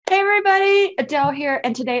Adele here,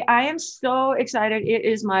 and today I am so excited. It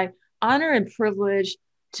is my honor and privilege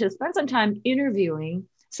to spend some time interviewing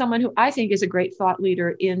someone who I think is a great thought leader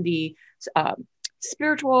in the uh,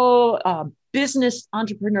 spiritual business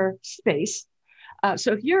entrepreneur space.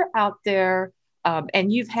 So if you're out there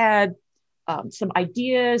and you've had some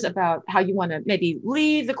ideas about how you want to maybe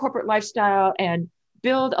leave the corporate lifestyle and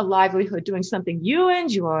build a livelihood doing something you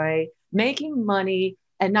enjoy, making money,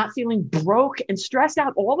 and not feeling broke and stressed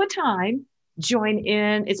out all the time, join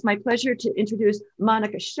in. It's my pleasure to introduce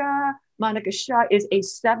Monica Shah. Monica Shah is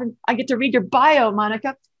I get to read your bio,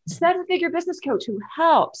 Monica, seven-figure business coach who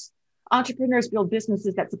helps entrepreneurs build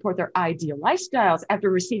businesses that support their ideal lifestyles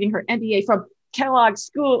after receiving her MBA from Kellogg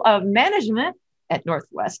School of Management at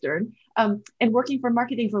Northwestern and working for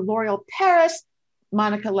marketing for L'Oreal Paris.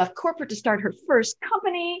 Monica left corporate to start her first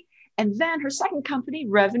company and then her second company,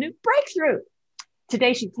 Revenue Breakthrough.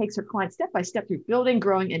 Today, she takes her clients step by step through building,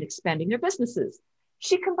 growing, and expanding their businesses.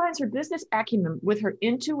 She combines her business acumen with her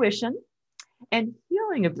intuition and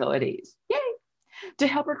healing abilities, yay, to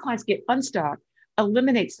help her clients get unstuck,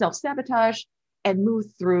 eliminate self-sabotage, and move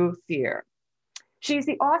through fear. She's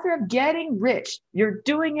the author of Getting Rich, You're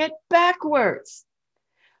Doing It Backwards.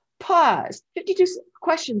 Pause, 52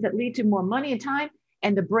 questions that lead to more money and time,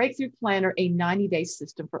 and the Breakthrough Planner, a 90-day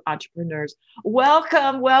system for entrepreneurs.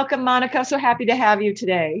 Welcome, Monica. So happy to have you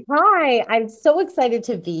today. Hi, I'm so excited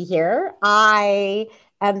to be here. I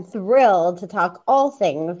am thrilled to talk all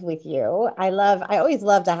things with you. I always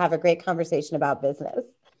love to have a great conversation about business.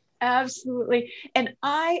 Absolutely. And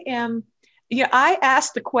I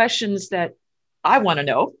ask the questions that I want to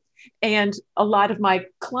know. And a lot of my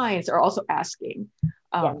clients are also asking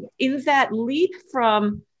Yeah, in that leap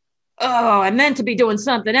from, oh, I meant to be doing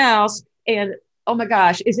something else. And oh my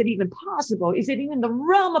gosh, is it even possible? Is it even the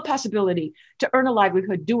realm of possibility to earn a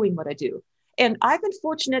livelihood doing what I do? And I've been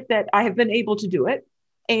fortunate that I have been able to do it.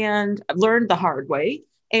 And I've learned the hard way.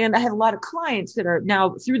 And I have a lot of clients that are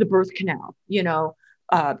now through the birth canal,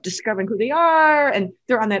 discovering who they are, and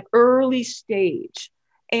they're on that early stage.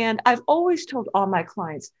 And I've always told all my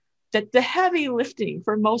clients that the heavy lifting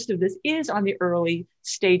for most of this is on the early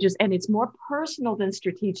stages, and it's more personal than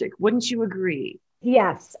strategic. Wouldn't you agree?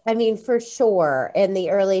 yes. I mean, for sure, in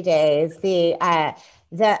the early days, the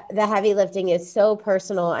heavy lifting is so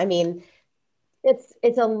personal. I mean,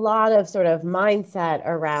 it's a lot of sort of mindset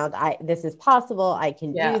around this is possible, I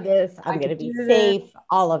can do Yeah, this, I I'm going to could be do this. safe,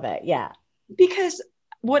 all of it. Yeah. Because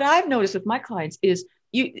what I've noticed with my clients is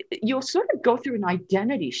you'll sort of go through an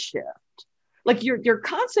identity shift. Like your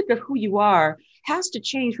concept of who you are has to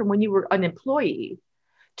change from when you were an employee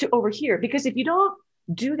to over here. Because if you don't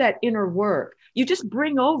do that inner work, you just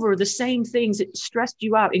bring over the same things that stressed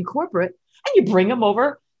you out in corporate and you bring them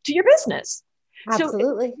over to your business. So,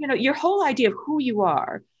 Absolutely. your whole idea of who you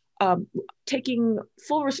are, um, taking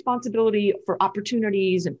full responsibility for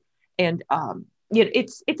opportunities and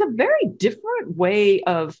it's a very different way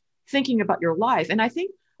of thinking about your life. And I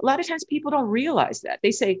think a lot of times people don't realize that.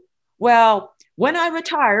 They say, well, when I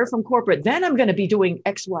retire from corporate, then I'm going to be doing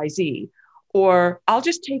XYZ, or I'll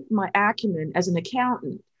just take my acumen as an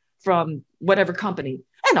accountant from whatever company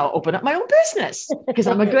and I'll open up my own business because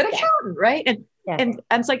I'm a good Yeah. accountant, right? And Yeah. and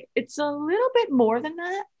it's like it's a little bit more than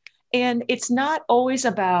that. And it's not always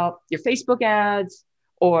about your Facebook ads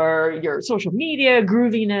or your social media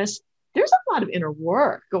grooviness. There's a lot of inner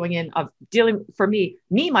work going in of dealing for me,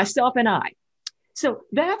 myself, and I. So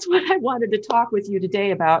that's what I wanted to talk with you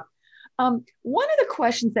today about. One of the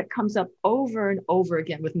questions that comes up over and over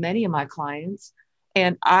again with many of my clients,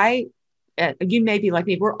 and you may be like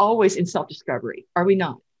me, we're always in self discovery, are we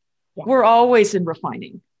not? Yes. We're always in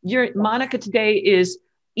refining. Your Yes. Monica today is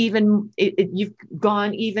you've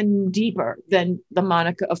gone even deeper than the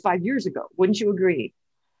Monica of 5 years ago. Wouldn't you agree?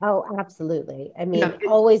 Oh, absolutely. I You mean, know,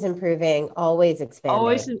 always improving, always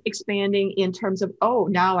always expanding. expanding in terms of, oh,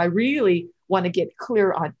 now I really want to get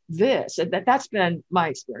clear on this. And that's been my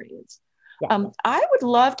experience. Yeah. I would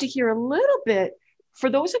love to hear a little bit, for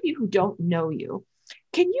those of you who don't know you,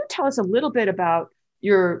 can you tell us a little bit about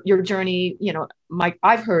your journey?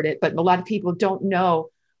 I've heard it, but a lot of people don't know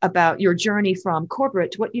about your journey from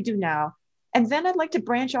corporate to what you do now. And then I'd like to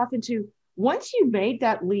branch off into, once you made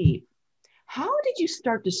that leap, how did you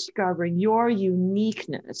start discovering your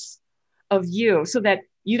uniqueness of you so that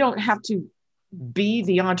you don't have to be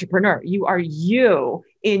the entrepreneur? You are you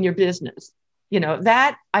in your business.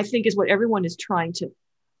 That I think is what everyone is trying to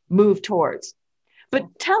move towards. But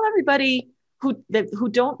tell everybody who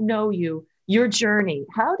don't know you your journey.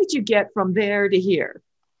 How did you get from there to here?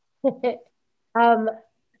 Um,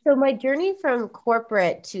 so my journey from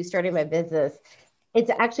corporate to starting my business, it's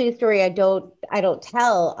actually a story I don't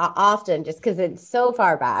tell often just because it's so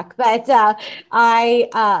far back. But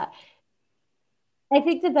I I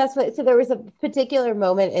think the best way, so there was a particular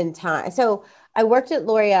moment in time. So I worked at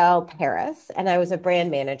L'Oréal Paris and I was a brand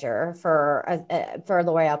manager for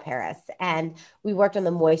L'Oréal Paris. And we worked on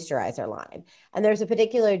the moisturizer line. And there's a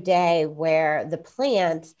particular day where the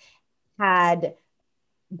plant had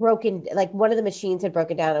broken, like one of the machines had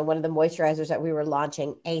broken down and one of the moisturizers that we were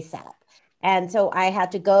launching ASAP. And so I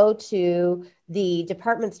had to go to the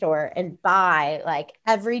department store and buy like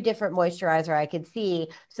every different moisturizer I could see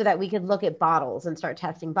so that we could look at bottles and start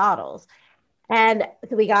testing bottles. And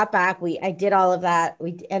so we got back, I did all of that.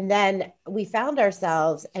 And then we found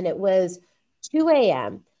ourselves and it was 2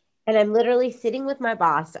 a.m. And I'm literally sitting with my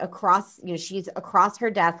boss across, she's across her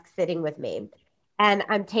desk sitting with me. And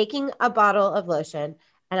I'm taking a bottle of lotion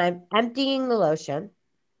and I'm emptying the lotion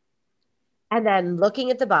and then looking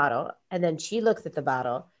at the bottle. And then she looks at the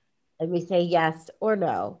bottle and we say yes or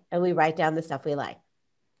no. And we write down the stuff we like.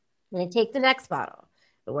 And I take the next bottle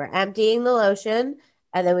and we're emptying the lotion.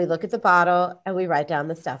 And then we look at the bottle and we write down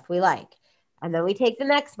the stuff we like. And then we take the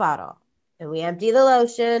next bottle and we empty the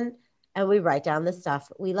lotion and we write down the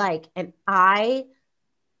stuff we like. And I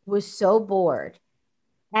was so bored.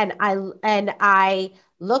 And I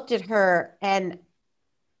looked at her and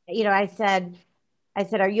I said,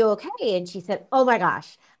 "Are you okay?" And she said, "Oh my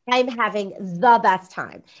gosh, I'm having the best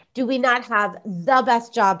time. Do we not have the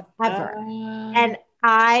best job ever?" Uh, And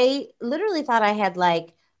I literally thought I had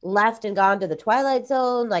like left and gone to the Twilight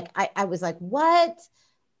Zone. Like I was like, what?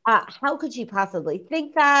 How could she possibly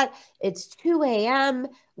think that? It's 2 a.m.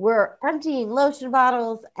 We're emptying lotion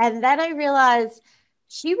bottles. And then I realized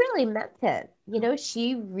she really meant it.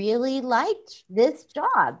 She really liked this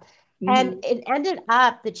job. And mhm. it ended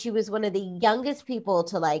up that she was one of the youngest people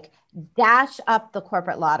to like dash up the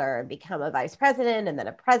corporate ladder and become a vice president and then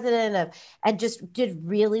a president and just did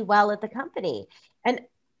really well at the company. And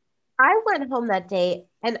I went home that day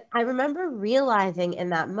and I remember realizing in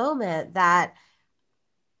that moment that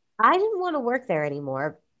I didn't want to work there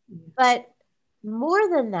anymore. But more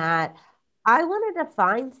than that, I wanted to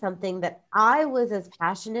find something that I was as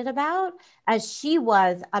passionate about as she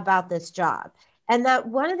was about this job. And that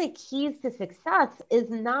one of the keys to success is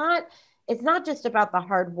not it's not just about the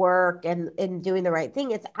hard work and doing the right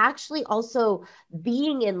thing. It's actually also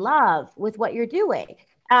being in love with what you're doing.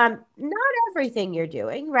 Not everything you're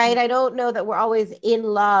doing, right? I don't know that we're always in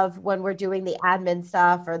love when we're doing the admin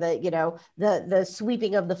stuff or the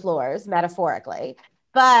sweeping of the floors, metaphorically.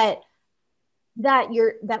 But that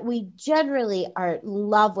we generally are in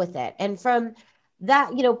love with it. And from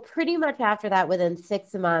that, pretty much after that, within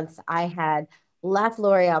 6 months, I had left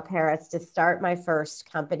L'Oreal Paris to start my first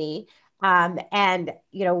company. And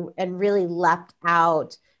really leapt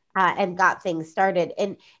out and got things started.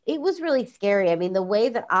 And it was really scary. I mean, the way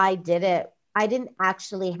that I did it, I didn't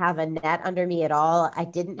actually have a net under me at all. I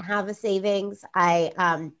didn't have a savings. I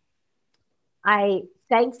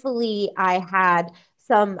thankfully I had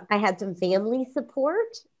some family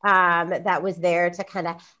support that was there to kind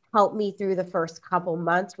of help me through the first couple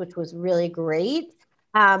months, which was really great.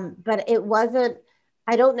 But it wasn't.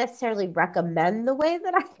 I don't necessarily recommend the way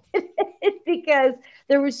that I did it because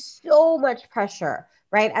there was so much pressure.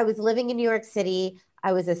 Right, I was living in New York City.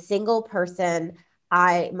 I was a single person.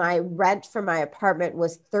 My rent for my apartment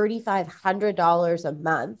was $3,500 a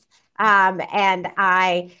month, and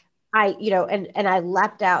and I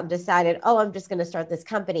leapt out and decided, oh, I'm just going to start this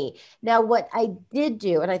company. Now, what I did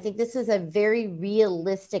do, and I think this is a very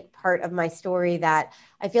realistic part of my story that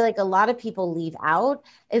I feel like a lot of people leave out,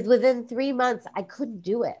 is within 3 months, I couldn't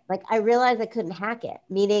do it. Like I realized I couldn't hack it,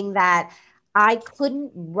 meaning that I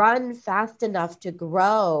couldn't run fast enough to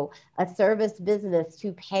grow a service business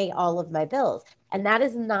to pay all of my bills. And that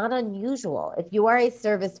is not unusual. If you are a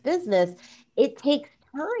service business, it takes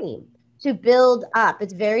time to build up.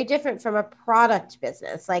 It's very different from a product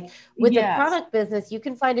business. Like with a Yes. product business, you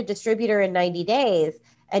can find a distributor in 90 days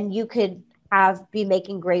and you could be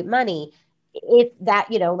making great money if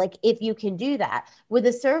that, like if you can do that. With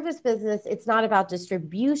a service business, it's not about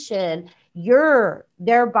distribution.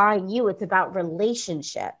 They're buying you. It's about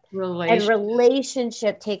relationship. And Relation.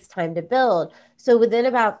 relationship takes time to build. So within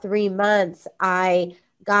about 3 months, I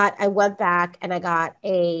went back and I got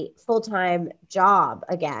a full-time job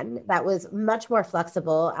again that was much more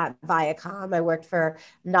flexible at Viacom. I worked for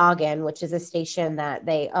Noggin, which is a station that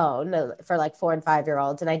they own for like 4 and 5 year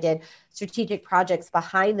olds. And I did strategic projects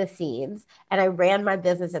behind the scenes and I ran my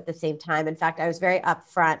business at the same time. In fact, I was very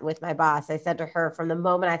upfront with my boss. I said to her from the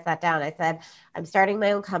moment I sat down, I said, I'm starting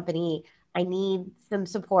my own company. I need some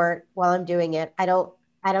support while I'm doing it.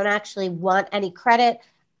 I don't actually want any credit.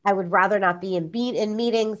 I would rather not be in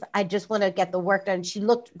meetings. I just want to get the work done.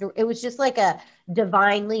 It was just like a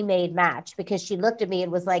divinely made match because she looked at me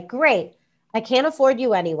and was like, great, I can't afford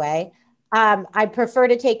you anyway. I prefer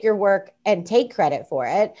to take your work and take credit for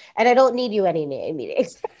it. And I don't need you any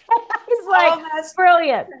meetings. It's like, Oh, that's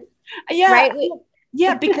brilliant. yeah. Right?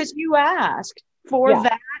 Yeah, because you asked for Yeah.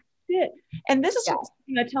 that fit. And this is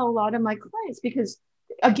something I tell a lot of my clients because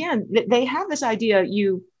again, they have this idea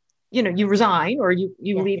you resign or you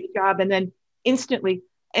leave the job and then instantly.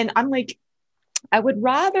 And I'm like, I would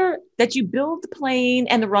rather that you build the plane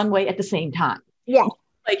and the runway at the same time. Yeah.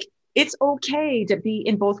 Like it's okay to be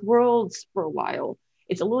in both worlds for a while.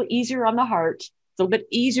 It's a little easier on the heart. It's a little bit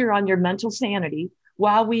easier on your mental sanity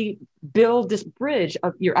while we build this bridge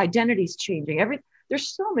of your identities changing. There's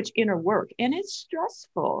so much inner work and it's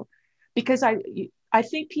stressful because I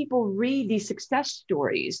think people read these success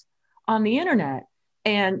stories on the internet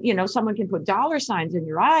and someone can put dollar signs in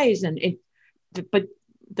your eyes but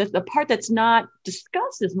the part that's not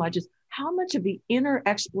discussed as much is how much of the inner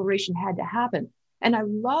exploration had to happen. And I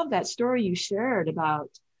love that story you shared about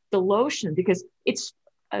the lotion because it's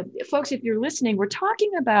folks, if you're listening, we're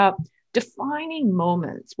talking about defining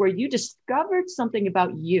moments where you discovered something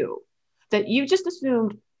about you that you just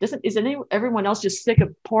assumed isn't everyone else just sick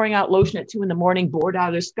of pouring out lotion at 2 a.m, bored out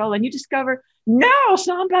of their skull, and you discover no,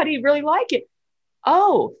 somebody really like it.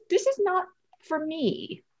 Oh, this is not for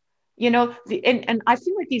me. And I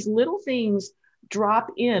feel like these little things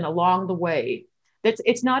drop in along the way.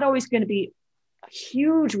 It's not always going to be a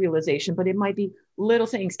huge realization, but it might be little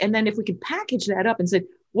things. And then if we can package that up and say,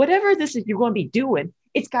 whatever this is you're going to be doing,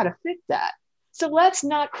 it's got to fit that. So let's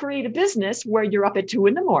not create a business where you're up at 2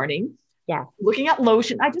 a.m. looking at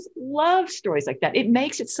lotion. I just love stories like that. It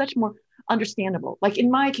makes it such more understandable. Like in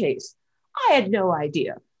my case, I had no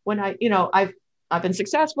idea when I've been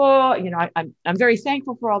successful. I'm very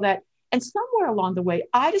thankful for all that. And somewhere along the way,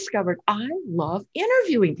 I discovered I love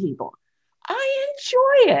interviewing people. I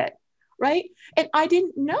enjoy it, right? And I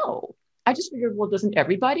didn't know. I just figured, well, doesn't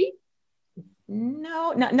everybody?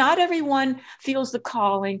 No, not everyone feels the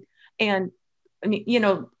calling. And I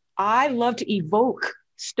mean, I love to evoke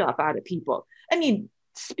stuff out of people. I mean,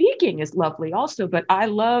 speaking is lovely also, but I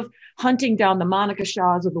love hunting down the Monica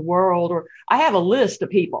Shaws of the world, or I have a list of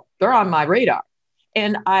people. They're on my radar.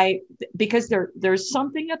 And because there's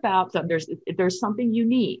something about them, there's something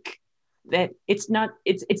unique that it's them,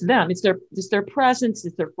 it's their presence,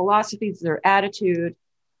 it's their philosophy, it's their attitude.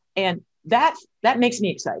 And that makes me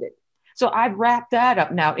excited. So I've wrapped that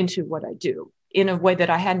up now into what I do in a way that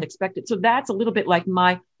I hadn't expected. So that's a little bit like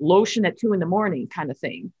my lotion at 2 a.m. kind of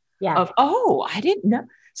thing. Yeah. Of, oh, I didn't know.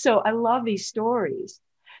 So I love these stories.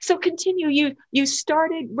 So continue. You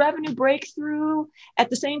started Revenue Breakthrough. At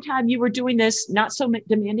the same time, you were doing this not so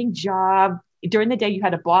demanding job. During the day, you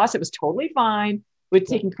had a boss that was totally fine with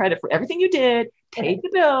taking credit for everything you did, paid the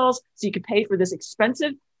bills, so you could pay for this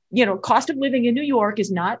expensive, cost of living in New York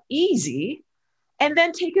is not easy. And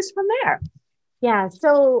then take us from there. Yeah.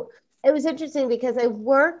 So it was interesting because I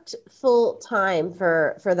worked full time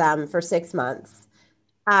for them for 6 months.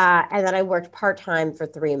 And then I worked part-time for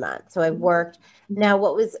 3 months. So I worked. Now,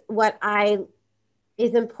 what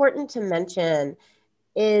is important to mention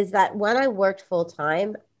is that when I worked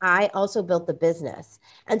full-time, I also built the business.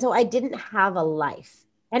 And so I didn't have a life.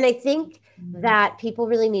 And I think that people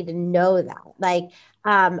really need to know that. Like,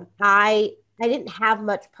 I didn't have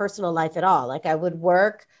much personal life at all. Like I would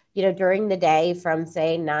work, during the day from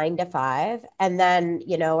say 9 to 5 and then,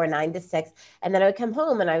 or 9 to 6. And then I would come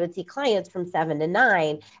home and I would see clients from 7 to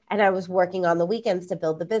 9. And I was working on the weekends to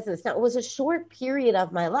build the business. Now it was a short period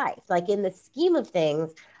of my life. Like in the scheme of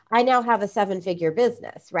things, I now have a 7-figure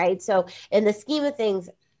business, right? So in the scheme of things,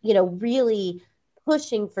 really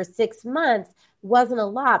pushing for 6 months wasn't a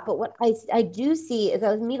lot. But what I do see is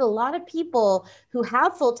I meet a lot of people who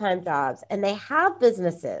have full-time jobs and they have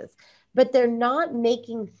businesses, but they're not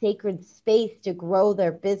making sacred space to grow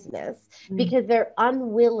their business because they're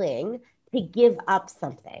unwilling to give up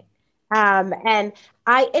something. And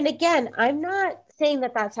again, I'm not saying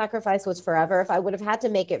that sacrifice was forever. If I would have had to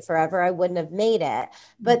make it forever, I wouldn't have made it.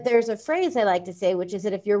 But there's a phrase I like to say, which is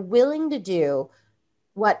that if you're willing to do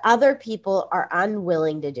what other people are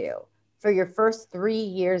unwilling to do for your first 3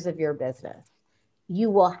 years of your business, you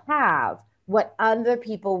will have what other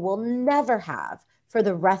people will never have for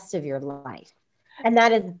the rest of your life. And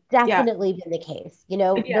that has definitely been the case.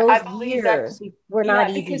 Those years were not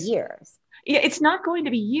easy years. Yeah, it's not going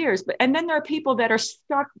to be years, and then there are people that are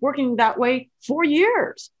stuck working that way for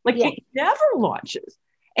years. Like it never launches.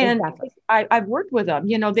 And exactly. I've worked with them,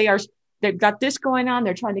 they've got this going on,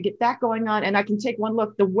 they're trying to get that going on, and I can take one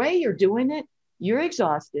look. The way you're doing it, you're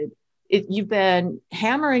exhausted. You've been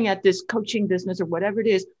hammering at this coaching business or whatever it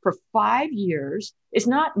is for 5 years. It's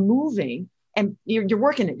not moving, and you're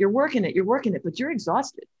working it, you're working it, but you're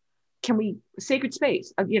exhausted. Can we sacred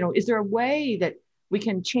space? Is there a way that we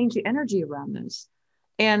can change the energy around this?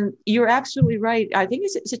 And you're absolutely right. I think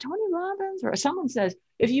is it Tony Robbins or someone says,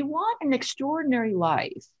 if you want an extraordinary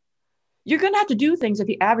life, you're going to have to do things that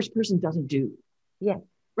the average person doesn't do. Yeah.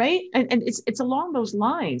 Right. And it's along those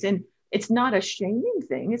lines. And it's not a shaming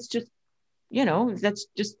thing. It's just, that's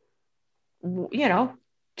just, do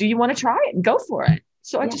you want to try it and go for it?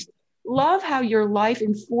 So I just love how your life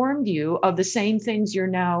informed you of the same things you're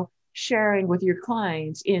now sharing with your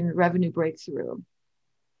clients in Revenue Breakthrough.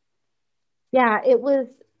 Yeah, it was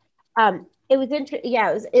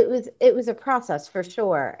a process for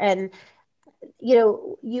sure. And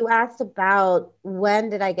you asked about when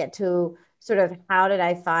did I get to sort of how did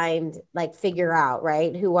I figure out,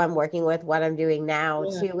 right, who I'm working with, what I'm doing now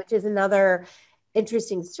too, which is another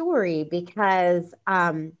interesting story because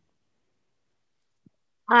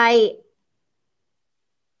I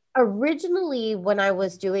originally, when I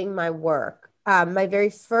was doing my work, my very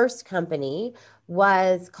first company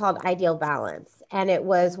was called Ideal Balance, and it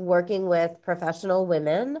was working with professional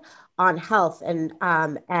women on health and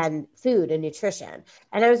food and nutrition.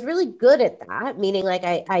 And I was really good at that, meaning like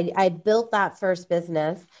I built that first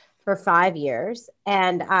business for 5 years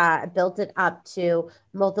and built it up to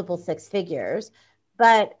multiple six figures.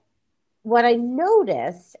 But what I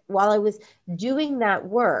noticed while I was doing that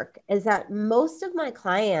work is that most of my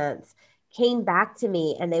clients came back to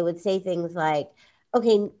me and they would say things like,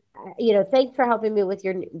 okay, thanks for helping me with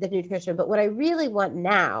the nutrition, but what I really want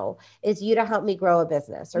now is you to help me grow a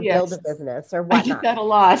business or build a business or whatnot. I did that a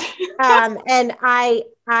lot.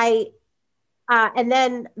 And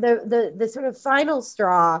then the sort of final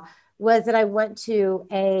straw was that I went to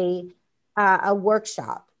a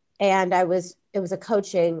workshop, and it was a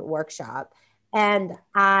coaching workshop, and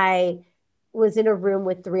I was in a room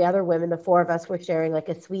with three other women. The four of us were sharing like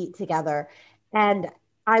a suite together, and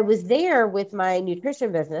I was there with my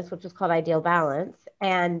nutrition business, which was called Ideal Balance.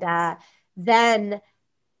 And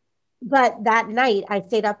but that night I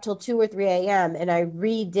stayed up till 2 or 3 a.m. and I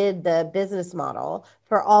redid the business model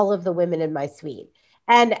for all of the women in my suite.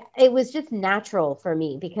 And it was just natural for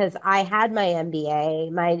me because I had my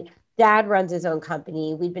MBA. My dad runs his own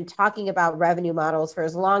company. We've been talking about revenue models for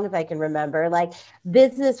as long as I can remember. Like,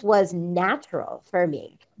 business was natural for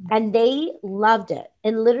me. And they loved it.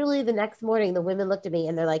 And literally the next morning, the women looked at me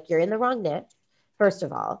and they're like, you're in the wrong niche, first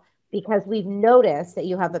of all, because we've noticed that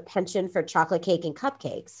you have a penchant for chocolate cake and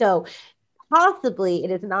cupcakes. So possibly it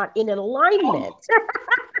is not in alignment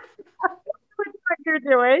with what you're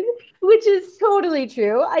doing, which is totally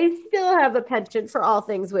true. I still have a penchant for all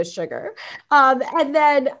things with sugar. And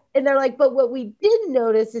they're like, but what we did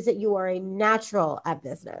notice is that you are a natural at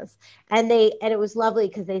business. And it was lovely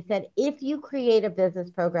because they said, if you create a business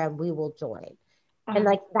program, we will join. And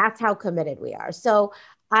like, that's how committed we are. So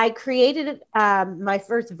I created my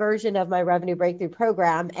first version of my Revenue Breakthrough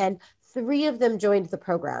program, and 3 of them joined the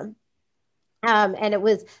program. And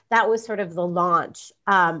that was sort of the launch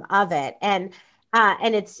of it. And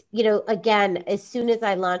it's, again, as soon as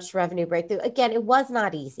I launched Revenue Breakthrough, again, it was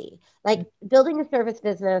not easy. Like, building a service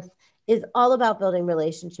business is all about building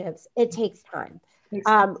relationships. It takes time.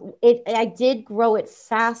 I did grow it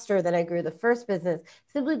faster than I grew the first business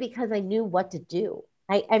simply because I knew what to do.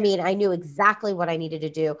 I knew exactly what I needed to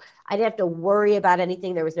do. I didn't have to worry about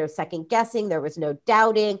anything. There was no second guessing. There was no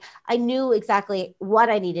doubting. I knew exactly what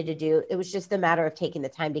I needed to do. It was just a matter of taking the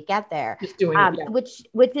time to get there. Just doing it, yeah.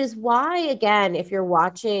 Which is why, again, if you're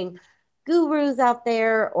watching gurus out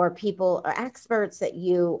there or people or experts that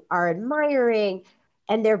you are admiring,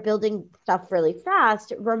 and they're building stuff really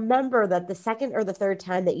fast, remember that the second or the third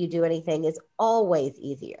time that you do anything is always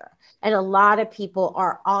easier. And a lot of people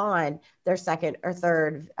are on their second or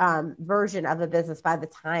third version of a business by the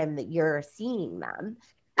time that you're seeing them.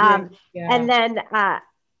 And then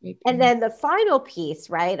the final piece,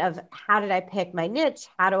 right, of how did I pick my niche?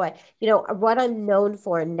 How do I, what I'm known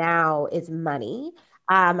for now is money.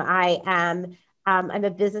 I'm a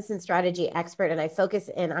business and strategy expert, and I focus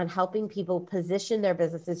in on helping people position their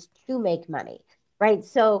businesses to make money, right?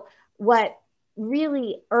 So what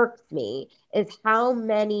really irks me is how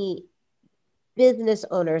many business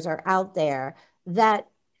owners are out there that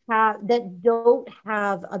don't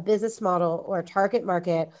have a business model or a target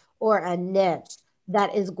market or a niche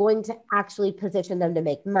that is going to actually position them to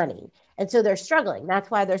make money. And so they're struggling. That's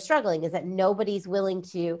why they're struggling, is that nobody's willing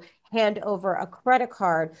to hand over a credit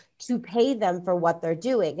card to pay them for what they're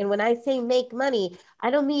doing. And when I say make money, I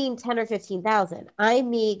don't mean 10 or 15,000. I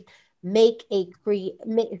mean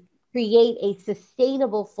create a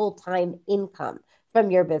sustainable full-time income from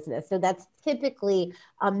your business. So that's typically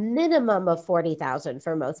a minimum of 40,000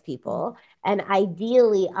 for most people, and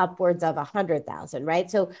ideally upwards of 100,000, right?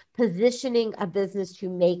 So positioning a business to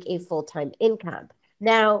make a full-time income.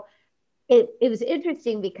 Now, it was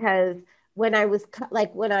interesting because when I was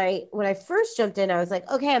like when I first jumped in, I was like,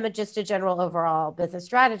 okay, just a general overall business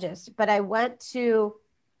strategist. But I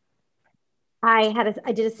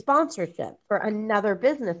did a sponsorship for another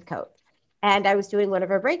business coach. And I was doing one of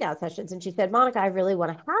her breakout sessions, and she said, Monica, I really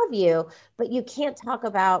want to have you, but you can't talk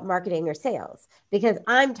about marketing or sales because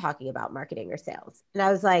I'm talking about marketing or sales. And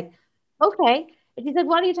I was like, okay. And she said,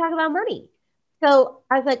 why don't you talk about money? So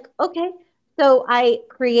I was like, okay. So I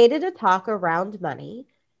created a talk around money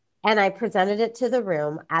and I presented it to the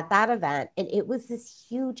room at that event, and it was this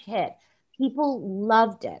huge hit. People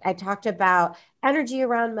loved it. I talked about energy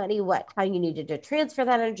around money, how you needed to transfer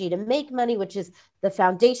that energy to make money, which is the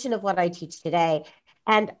foundation of what I teach today.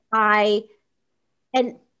 And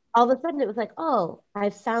and all of a sudden it was like, oh, I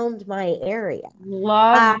found my area.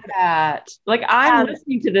 Love that. Like I'm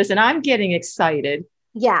listening to this and I'm getting excited.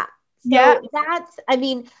 Yeah. So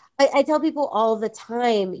I tell people all the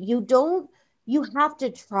time, you have to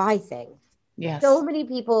try things. Yes. So many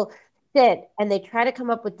people sit and they try to come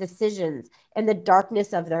up with decisions in the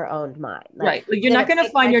darkness of their own mind. Right. You're not going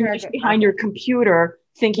to find your niche behind your computer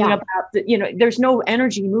thinking about there's no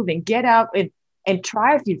energy moving. Get out and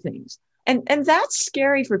try a few things. And that's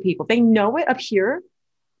scary for people. They know it up here,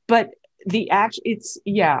 but the action,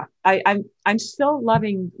 I'm still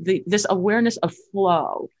loving this awareness of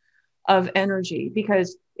flow of energy,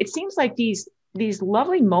 because it seems like these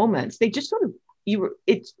lovely moments, they just sort of,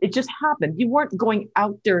 it just happened. You weren't going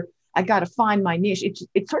out there, I got to find my niche.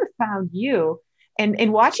 It sort of found you,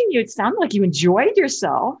 and watching you, it sounded like you enjoyed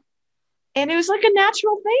yourself, and it was like a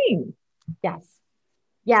natural thing.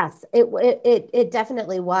 Yes, it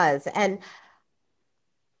definitely was. And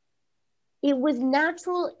it was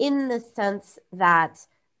natural in the sense that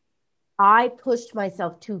I pushed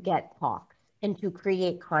myself to get talks and to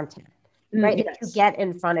create content, right? Yes. And to get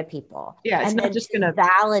in front of people. Yeah, and then just to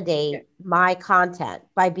validate my content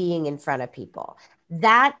by being in front of people.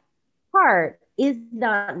 That part is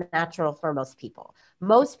not natural for most people.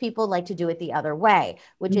 Most people like to do it the other way,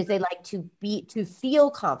 which is they like to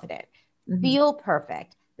feel confident, feel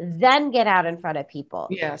perfect, then get out in front of people.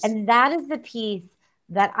 Yes. And that is the piece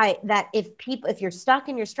that if you're stuck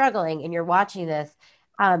and you're struggling and you're watching this,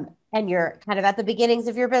 and you're kind of at the beginnings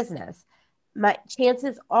of your business, my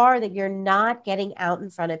chances are that you're not getting out in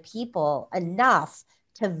front of people enough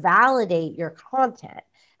to validate your content.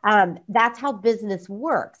 That's how business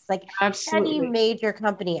works. Like Absolutely. any major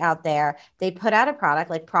company out there, they put out a product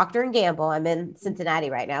like Procter & Gamble. I'm in Cincinnati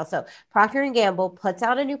right now. So Procter & Gamble puts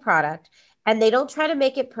out a new product, and they don't try to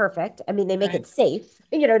make it perfect. I mean, they make it safe,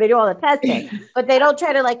 they do all the testing, but they don't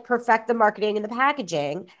try to like perfect the marketing and the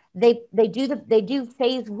packaging. They do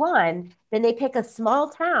phase one, then they pick a small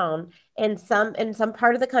town in some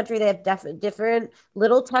part of the country. They have different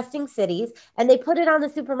little testing cities, and they put it on the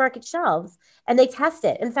supermarket shelves and they test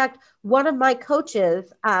it. In fact, one of my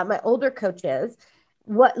coaches, my older coaches,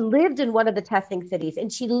 lived in one of the testing cities,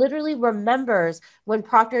 and she literally remembers when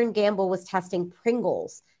Procter & Gamble was testing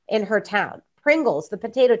Pringles in her town. Pringles, the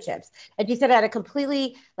potato chips. And she said it had a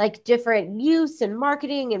completely like different use and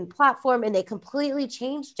marketing and platform, and they completely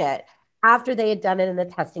changed it after they had done it in the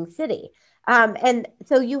testing city. And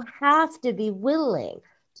so you have to be willing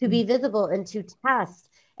to be visible and to test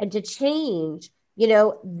and to change.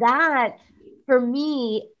 That for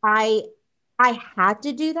me, I had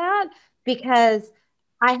to do that because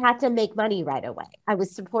I had to make money right away. I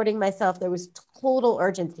was supporting myself. There was total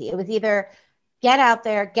urgency. It was either get out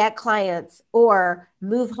there, get clients, or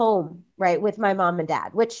move home, right, with my mom and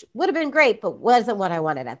dad, which would have been great, but wasn't what I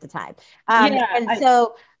wanted at the time.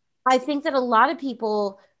 So I think that a lot of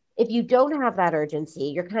people, if you don't have that urgency,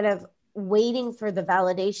 you're kind of waiting for the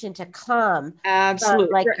validation to come.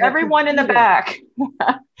 Absolutely. For everyone in the back.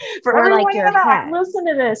 For everyone in the back, listen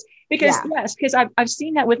to this. Because I've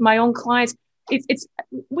seen that with my own clients.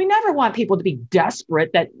 We never want people to be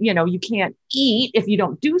desperate that, you can't eat if you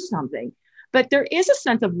don't do something. But there is a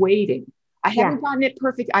sense of waiting. I haven't gotten it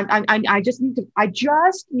perfect. I just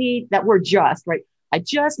need that word just, right?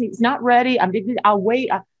 It's not ready. I'll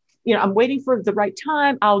wait. I'm waiting for the right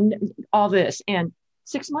time. All this. And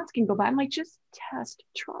 6 months can go by. I'm like, just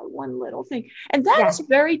try one little thing. And that is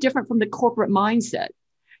very different from the corporate mindset.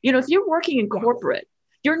 If you're working in corporate,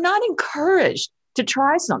 you're not encouraged to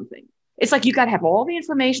try something. It's like you got to have all the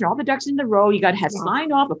information, all the ducks in the row. You got to have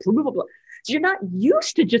sign off, approval. So you're not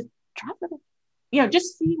used to just try it,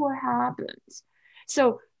 just see what happens.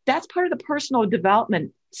 So that's part of the personal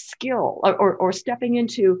development skill or stepping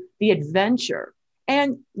into the adventure.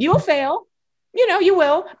 And you'll fail, you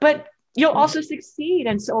will, but you'll also succeed.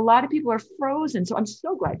 And so a lot of people are frozen. So I'm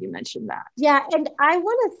so glad you mentioned that. Yeah. And I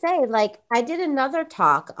want to say, like, I did another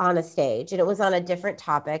talk on a stage and it was on a different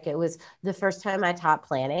topic. It was the first time I taught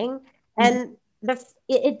planning, and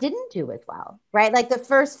it didn't do as well, right? Like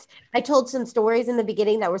I told some stories in the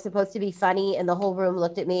beginning that were supposed to be funny and the whole room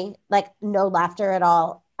looked at me like no laughter at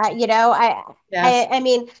all. I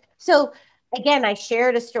mean, so again, I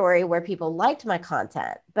shared a story where people liked my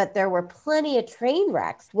content, but there were plenty of train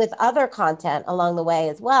wrecks with other content along the way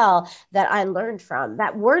as well that I learned from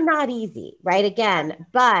that were not easy, right? Again,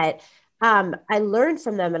 but I learned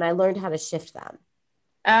from them and I learned how to shift them.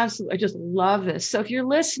 Absolutely. I just love this. So if you're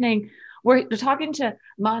listening, we're talking to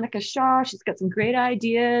Monica Shaw. She's got some great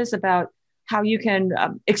ideas about how you can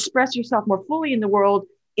express yourself more fully in the world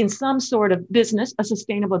in some sort of business, a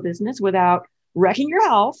sustainable business, without wrecking your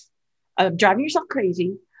health, driving yourself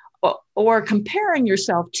crazy, or comparing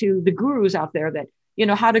yourself to the gurus out there that,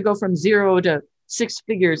 how to go from 0 to 6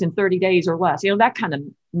 figures in 30 days or less, that kind of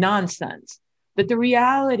nonsense. But the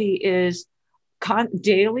reality is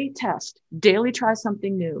daily test, daily try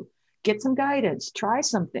something new, get some guidance, try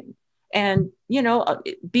something. And,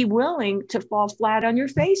 be willing to fall flat on your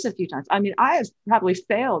face a few times. I mean, I have probably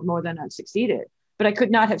failed more than I've succeeded, but I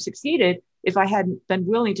could not have succeeded if I hadn't been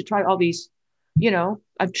willing to try all these,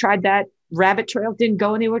 I've tried that rabbit trail, didn't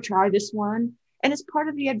go anywhere, try this one. And it's part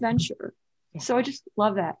of the adventure. So I just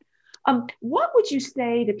love that. What would you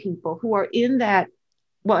say to people who are in that?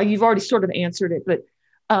 Well, you've already sort of answered it, but,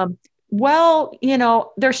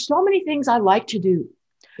 there's so many things I like to do.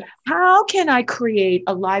 How can I create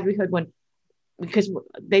a livelihood because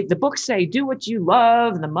the books say, do what you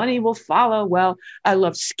love and the money will follow. Well, I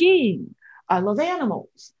love skiing. I love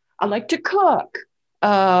animals. I like to cook.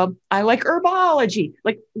 I like herbology.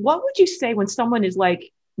 Like, what would you say when someone is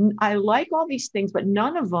like, I like all these things, but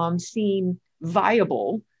none of them seem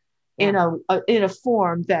viable in a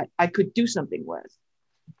form that I could do something with?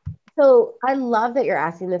 So I love that you're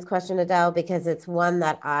asking this question, Adele, because it's one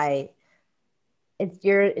that it's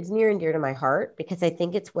near and dear to my heart, because I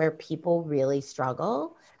think it's where people really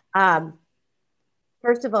struggle.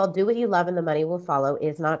 First of all, do what you love and the money will follow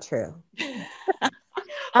is not true.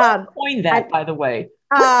 Coined that, by the way.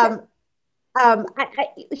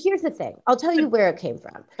 Here's the thing. I'll tell you where it came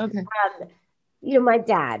from. Okay. My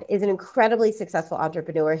dad is an incredibly successful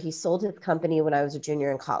entrepreneur. He sold his company when I was a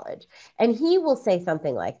junior in college, and he will say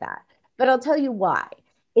something like that. But I'll tell you why.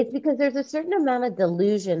 It's because there's a certain amount of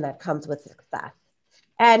delusion that comes with success.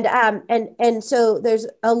 And so there's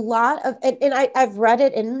a lot of, and I've read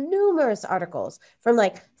it in numerous articles from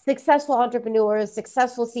like successful entrepreneurs,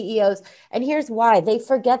 successful CEOs. And here's why: they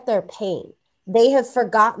forget their pain. They have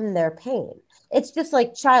forgotten their pain. It's just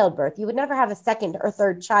like childbirth. You would never have a second or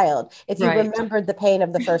third child if you remembered the pain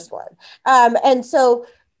of the first one. And so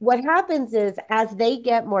what happens is, as they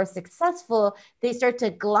get more successful, they start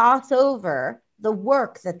to gloss over the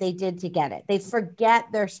work that they did to get it. They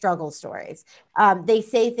forget their struggle stories. They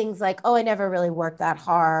say things like, oh, I never really worked that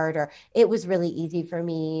hard, or it was really easy for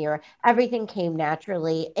me, or everything came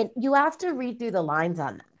naturally. And you have to read through the lines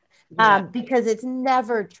on them because it's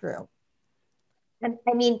never true. And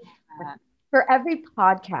I mean, for every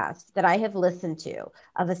podcast that I have listened to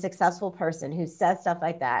of a successful person who says stuff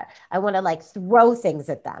like that, I want to like throw things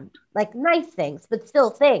at them, like nice things, but still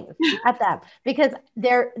things at them, because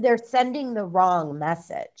they're sending the wrong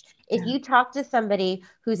message. If you talk to somebody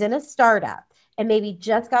who's in a startup and maybe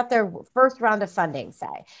just got their first round of funding, say,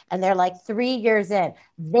 and they're like 3 years in,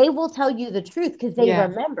 they will tell you the truth because they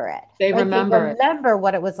remember it. They remember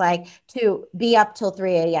what it was like to be up till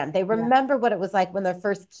 3 a.m. They remember what it was like when their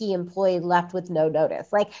first key employee left with no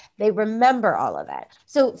notice. Like, they remember all of it.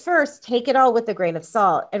 So first, take it all with a grain of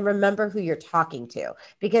salt and remember who you're talking to,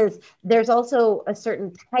 because there's also a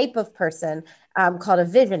certain type of person called a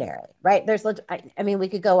visionary, right? I mean, we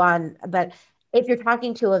could go on, but if you're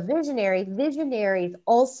talking to a visionary, visionaries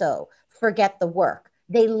also forget the work.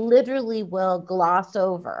 They literally will gloss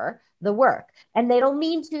over the work, and they don't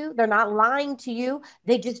mean to. They're not lying to you.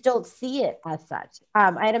 They just don't see it as such.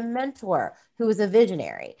 I had a mentor who was a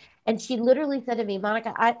visionary, and she literally said to me,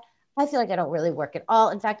 Monica, I feel like I don't really work at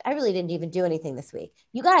all. In fact, I really didn't even do anything this week.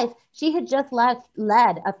 You guys, she had just led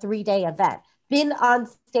a 3-day event, been on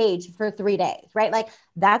stage for 3 days, right? Like,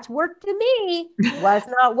 that's work to me, was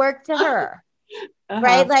not work to her.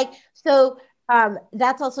 Right. Like, so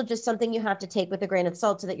That's also just something you have to take with a grain of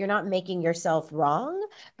salt so that you're not making yourself wrong.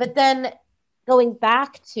 But then going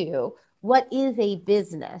back to what is a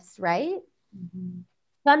business, right? Mhm.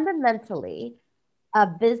 Fundamentally, a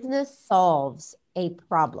business solves a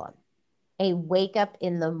problem, a wake up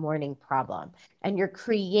in the morning problem, and you're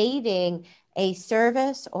creating a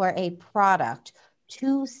service or a product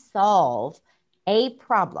to solve a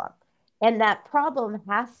problem. And that problem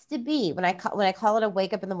has to be, when I call it a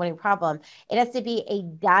wake up in the morning problem, it has to be a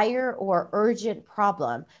dire or urgent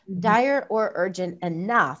problem, Mhm. dire or urgent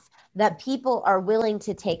enough that people are willing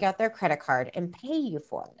to take out their credit card and pay you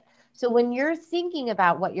for it. So when you're thinking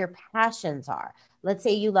about what your passions are, let's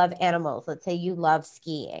say you love animals, let's say you love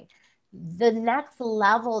skiing, the next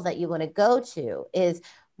level that you want to go to is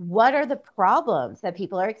what are the problems that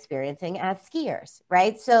people are experiencing as skiers,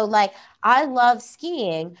 right? So, like, I love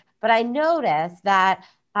skiing, but I notice that,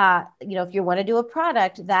 if you want to do a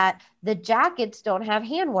product, that the jackets don't have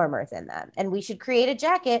hand warmers in them, and we should create a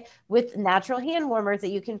jacket with natural hand warmers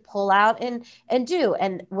that you can pull out and do.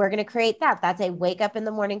 And we're going to create that. That's a wake up in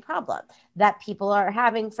the morning problem that people are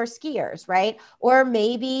having for skiers, right? Or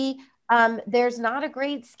maybe there's not a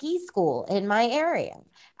great ski school in my area.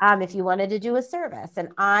 If you wanted to do a service, and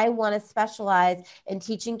I want to specialize in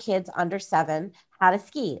teaching kids under 7 how to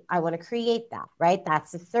ski, I want to create that, right?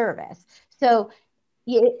 That's a service. So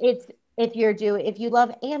it's if you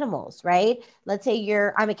love animals, right? Let's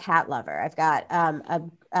say I'm a cat lover. I've got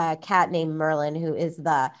a cat named Merlin who is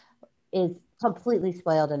completely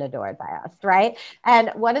spoiled and adored by us, right? And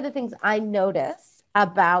one of the things I notice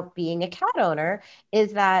about being a cat owner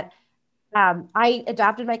is that I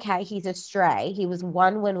adopted my cat. He's a stray. He was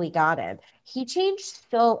 1 when we got him. He changed.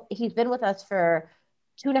 So he's been with us for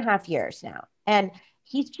 2.5 years now. And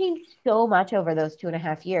he's changed so much over those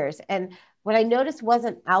 2.5 years. And what I noticed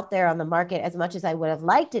wasn't out there on the market as much as I would have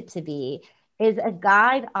liked it to be is a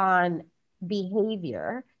guide on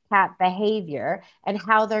behavior, cat behavior, and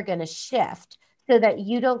how they're going to shift so that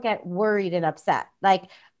you don't get worried and upset. Like,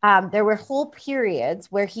 there were whole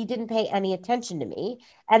periods where he didn't pay any attention to me.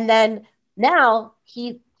 And then now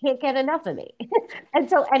he can't get enough of me. And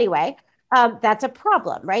so, anyway, that's a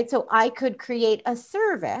problem, right? So, I could create a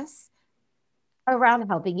service around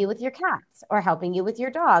helping you with your cats or helping you with your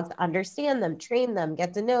dogs, understand them, train them,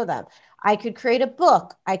 get to know them. I could create a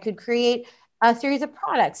book, I could create a series of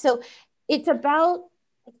products. So, it's about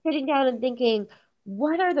sitting down and thinking,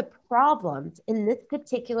 what are the problems in this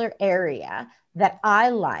particular area that I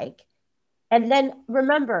like? And then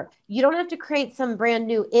remember, you don't have to create some brand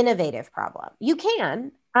new innovative problem. You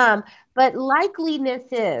can, but likeliness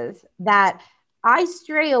is that I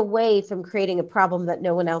stray away from creating a problem that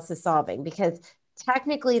no one else is solving because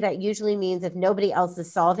technically that usually means if nobody else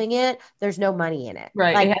is solving it, there's no money in it.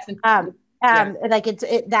 Right. It Like, hasn't. Yeah. like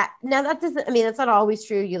that. Now that doesn't. I mean, that's not always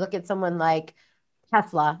true. You look at someone like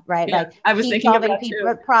Tesla, right? Yeah. Like I was he's thinking of solving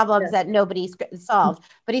that too. problems Yeah. that nobody's solved,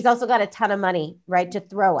 but he's also got a ton of money, right, to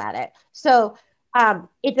throw at it. So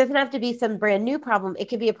it doesn't have to be some brand new problem. It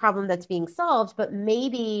could be a problem that's being solved, but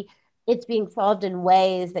maybe it's being solved in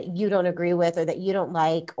ways that you don't agree with or that you don't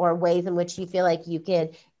like, or ways in which you feel like you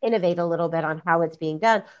could innovate a little bit on how it's being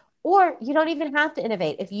done. Or you don't even have to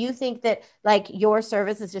innovate. If you think that like your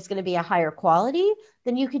service is just going to be a higher quality,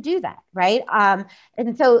 then you could do that, right?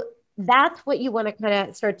 And so that's what you want to kind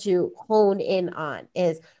of start to hone in on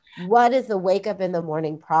is what is the wake up in the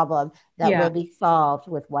morning problem that will Yeah. be solved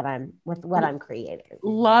with what I'm creating.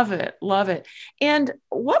 Love it. Love it. And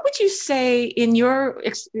what would you say in your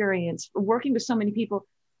experience working with so many people?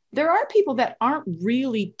 There are people that aren't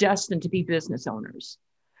really destined to be business owners.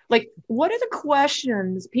 Like, what are the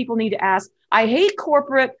questions people need to ask? I hate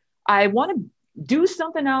corporate. I want to do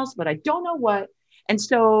something else, but I don't know what. And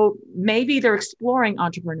so maybe they're exploring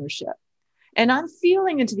entrepreneurship. And I'm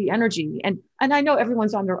feeling into the energy. And I know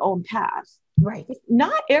everyone's on their own path. Right.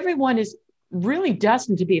 Not everyone is really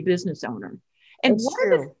destined to be a business owner. And It's what are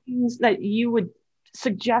the true. things that you would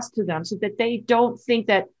suggest to them so that they don't think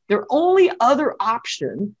that their only other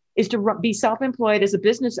option is to be self-employed as a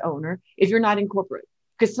business owner if you're not in corporate?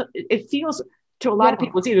 Because it feels to a lot of Yeah.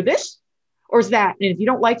 people it's either this or it's that. And if you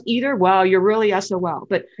don't like either, well, you're really SOL.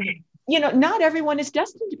 But not everyone is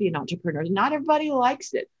destined to be an entrepreneur. Not everybody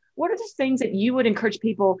likes it. What are the things that you would encourage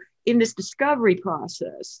people in this discovery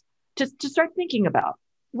process to start thinking about?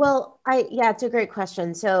 Well, yeah, it's a great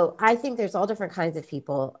question. So I think there's all different kinds of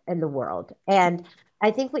people in the world. And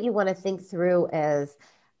I think what you want to think through is,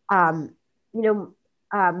 um, you know,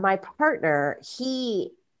 my partner,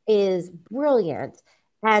 he is brilliant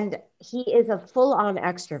and he is a full-on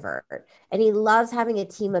extrovert and he loves having a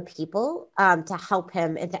team of people to help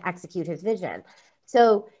him and to execute his vision.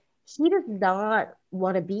 So he does not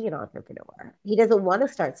want to be an entrepreneur. He doesn't want to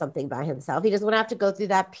start something by himself. He doesn't want to have to go through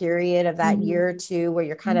that period of that Mhm. year or two where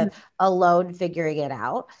you're kind Mhm. of alone figuring it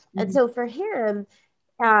out. And Mhm. so for him,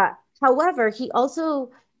 uh, however, he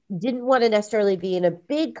also didn't want to necessarily be in a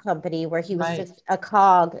big company where he was Right. just a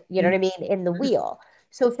cog, you know what I Mhm. mean, in the wheel.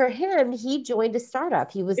 So for him, he joined a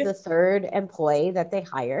startup. He was Yeah. the third employee that they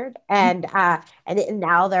hired, Mhm. and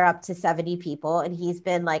now they're up to 70 people, and he's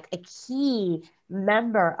been like a key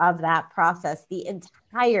member of that process the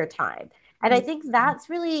entire time. And I think that's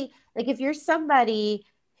really like if you're somebody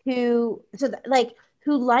like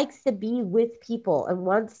who likes to be with people and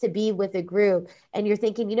wants to be with a group, and you're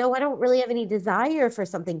thinking, I don't really have any desire for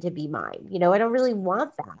something to be mine. I don't really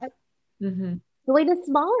want that. Mhm. Join a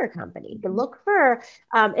smaller company. Look for,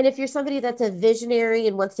 and if you're somebody that's a visionary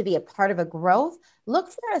and wants to be a part of a growth, look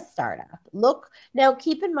for a startup. Look now,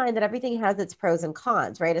 keep in mind that everything has its pros and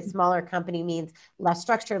cons, right? A smaller company means less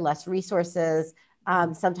structure, less resources,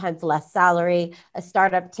 sometimes less salary. A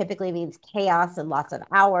startup typically means chaos and lots of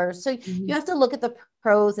hours. So you Mhm. have to look at the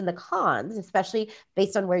pros and the cons, especially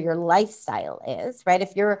based on where your lifestyle is, right?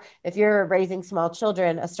 If you're raising small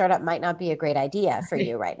children, a startup might not be a great idea for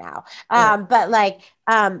you right now. Right.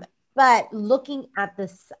 But looking at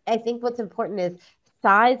this, I think what's important is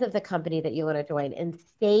size of the company that you want to join and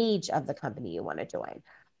stage of the company you want to join.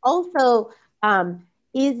 Also,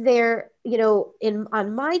 is there, in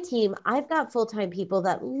on my team, I've got full-time people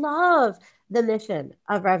that love the mission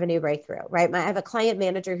of Revenue Breakthrough, right? I have a client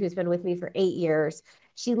manager who's been with me for 8 years.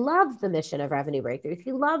 She loves the mission of Revenue Breakthrough.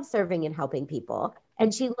 She loves serving and helping people,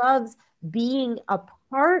 and she loves being a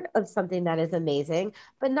part of something that is amazing,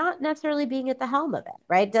 but not necessarily being at the helm of it,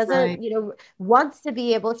 right? Right. Doesn't, she wants to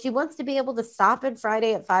be able to stop on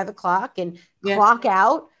Friday at 5 o'clock and Yeah. clock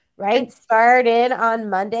out, And right? Start in on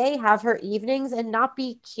Monday, have her evenings, and not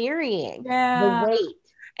be carrying the yeah. weight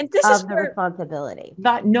And this is of the where responsibility.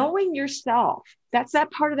 that knowing yourself, that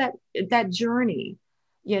part of that journey,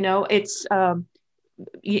 it's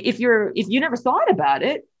if you never thought about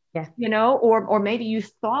it, Yeah. or maybe you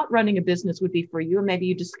thought running a business would be for you, and maybe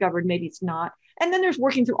you discovered maybe it's not. And then there's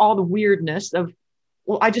working through all the weirdness of,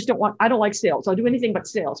 well, I don't like sales. I'll do anything but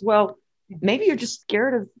sales. Well, maybe you're just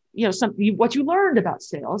scared of, what you learned about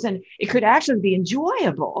sales, and it could actually be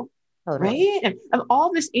enjoyable, Totally. right? And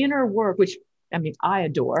all this inner work, which I mean, I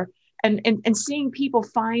adore, and seeing people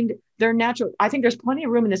find their natural. I think there's plenty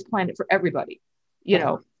of room in this planet for everybody.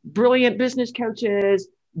 Right. Brilliant business coaches,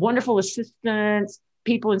 wonderful assistants,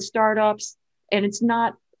 people in startups, and it's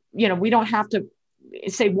not, we don't have to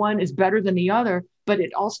say one is better than the other, but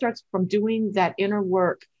it all starts from doing that inner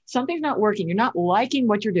work. Something's not working. You're not liking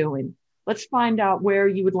what you're doing. Let's find out where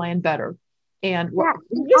you would land better. And Yeah.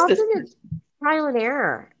 who And is this? often it's trial and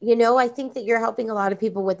error. I think that you're helping a lot of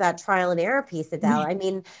people with that trial and error piece, Adele. I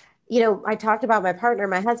mean, I talked about my partner,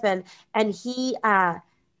 my husband, and he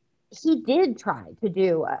did try to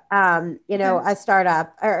do Okay. a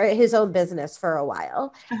startup or his own business for a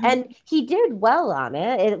while, Uh-huh. and he did well on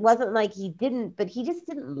it. It wasn't like he didn't, but he just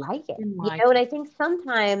didn't like it, Didn't like and it. I think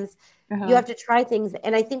sometimes you Uh-huh. have to try things.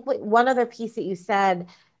 And I think one other piece that you said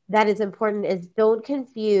that is important is don't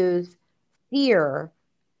confuse fear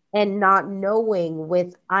and not knowing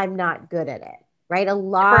with I'm not good at it, right? A For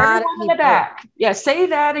lot of everyone in the people back, yeah, say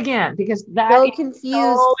that again because that don't is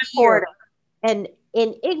confuse so fear important. and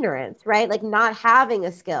in ignorance, right? Like not having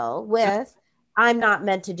a skill with I'm not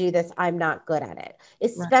meant to do this. I'm not good at it, Right.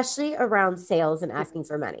 especially around sales and asking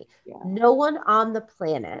for money. Yeah. No one on the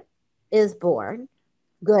planet is born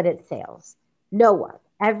good at sales. No one.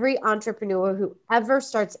 Every entrepreneur who ever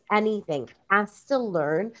starts anything has to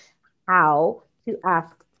learn how to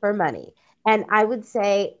ask for money. And I would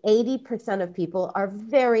say 80% of people are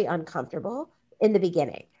very uncomfortable in the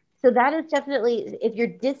beginning. So that is definitely, if you're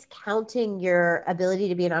discounting your ability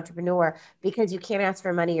to be an entrepreneur because you can't ask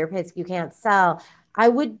for money or because you can't sell, I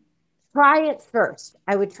would try it first.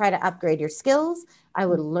 I would try to upgrade your skills. I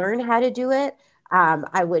would learn how to do it.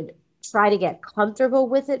 I would try to get comfortable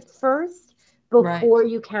with it first Right. before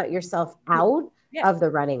you count yourself out Yeah. of the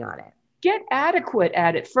running on it. Get adequate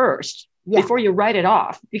at it first Yeah. before you write it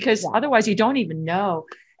off, because Yeah. otherwise you don't even know.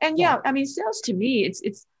 And Yeah. yeah, I mean, sales to me, it's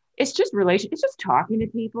just it's just talking to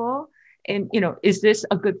people. And is this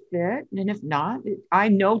a good fit? And if not, I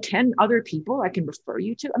know 10 other people I can refer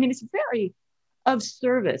you to. I mean, it's very of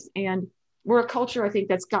service. And we're a culture, I think,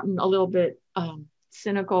 that's gotten a little bit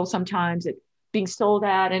cynical sometimes at being sold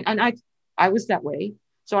at. And I was that way.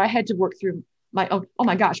 So I had to work through oh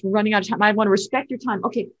my gosh, we're running out of time. I want to respect your time.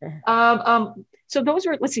 Okay. So those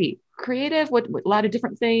are, let's see, creative with a lot of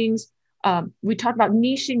different things. We talked about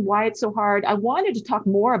niching, why it's so hard. I wanted to talk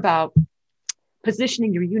more about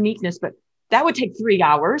positioning your uniqueness, but that would take 3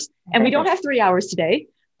 hours. And we don't have 3 hours today,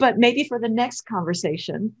 but maybe for the next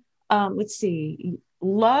conversation, let's see,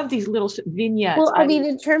 love these little vignettes. Well, I mean,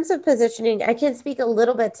 in terms of positioning, I can speak a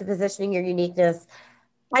little bit to positioning your uniqueness.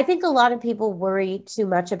 I think a lot of people worry too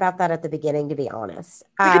much about that at the beginning, to be honest.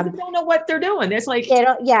 Because they don't know what they're doing. It's like,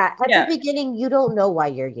 at the beginning, you don't know why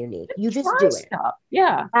you're unique. You just do it. Stuff.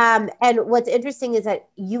 Yeah. And what's interesting is that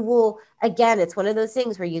you will, again, it's one of those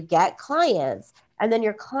things where you get clients and then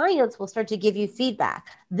your clients will start to give you feedback.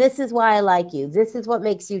 This is why I like you. This is what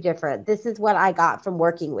makes you different. This is what I got from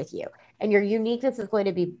working with you. And your uniqueness is going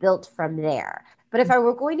to be built from there. But if I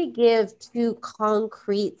were going to give two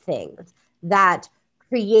concrete things that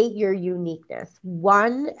create your uniqueness,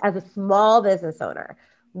 one, as a small business owner,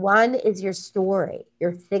 one is your story,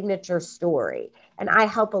 your signature story. And I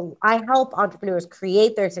help entrepreneurs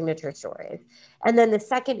create their signature stories. And then the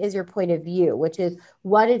second is your point of view, which is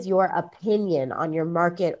what is your opinion on your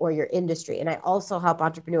market or your industry? And I also help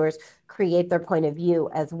entrepreneurs create their point of view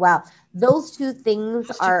as well. Those two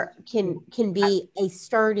things can be a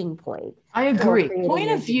starting point. I agree.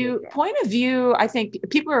 Point of view, I think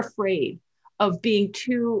people are afraid of being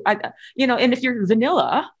too, and if you're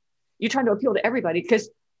vanilla, you're trying to appeal to everybody, because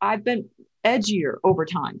I've been edgier over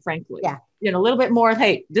time, frankly. Yeah. A little bit more of,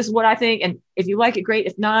 hey, this is what I think. And if you like it, great.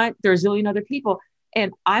 If not, there's a zillion other people.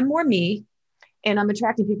 And I'm more me, and I'm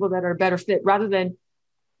attracting people that are a better fit rather than,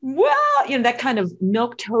 that kind of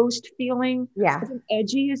milk toast feeling. Yeah. I think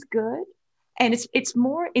edgy is good. And it's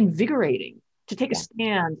more invigorating to take a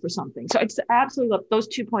stand for something. So it's absolutely love those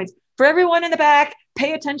 2 points. For everyone in the back,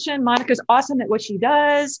 pay attention. Monica's awesome at what she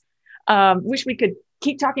does. Wish we could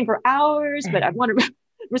keep talking for hours, but I want to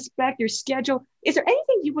respect your schedule. Is there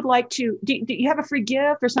anything you would like to, do you have a free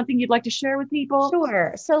gift or something you'd like to share with people?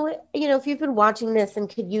 Sure. So, if you've been watching this and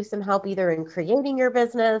could use some help either in creating your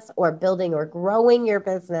business or building or growing your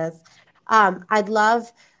business, I'd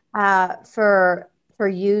love for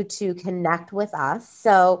you to connect with us.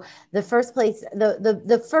 So the first place,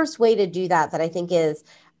 the first way to do that I think is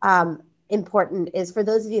important is for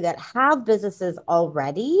those of you that have businesses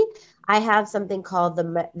already. I have something called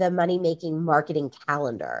the Money Making Marketing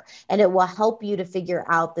Calendar, and it will help you to figure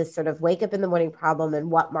out this sort of wake up in the morning problem and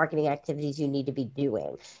what marketing activities you need to be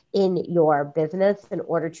doing in your business in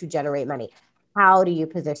order to generate money. How do you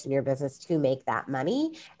position your business to make that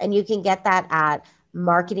money? And you can get that at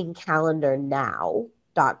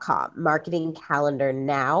marketingcalendarnow.com,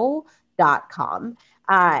 marketingcalendarnow.com.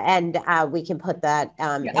 And we can put that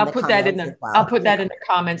I'll put that in the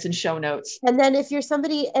comments and show notes. And then if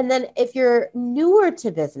you're newer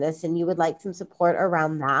to business and you would like some support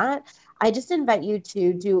around that, I just invite you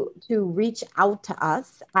to reach out to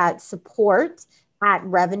us at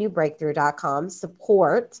support@revenuebreakthrough.com,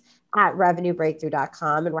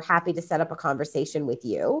 support@revenuebreakthrough.com, and we're happy to set up a conversation with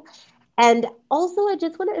you. And also, I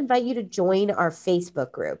just want to invite you to join our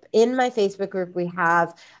Facebook group. In my Facebook group, we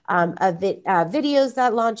have videos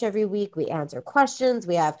that launch every week. We answer questions.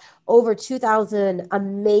 We have over 2,000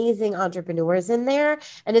 amazing entrepreneurs in there.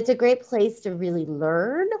 And it's a great place to really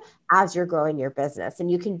learn as you're growing your business.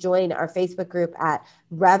 And you can join our Facebook group at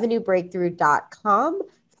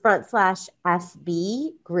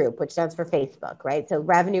revenuebreakthrough.com/FB group, which stands for Facebook, right? So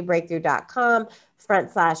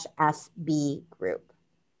revenuebreakthrough.com/FB group.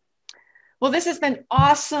 Well, this has been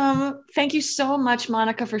awesome. Thank you so much,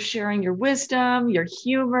 Monica, for sharing your wisdom, your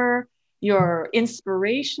humor, your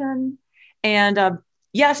inspiration. And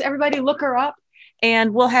yes, everybody look her up,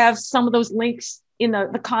 and we'll have some of those links in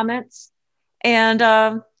the comments. And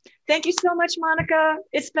thank you so much, Monica.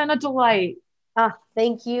 It's been a delight.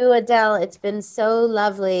 Thank you, Adele. It's been so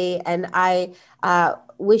lovely. And I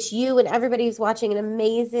wish you and everybody who's watching an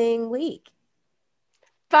amazing week.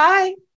 Bye.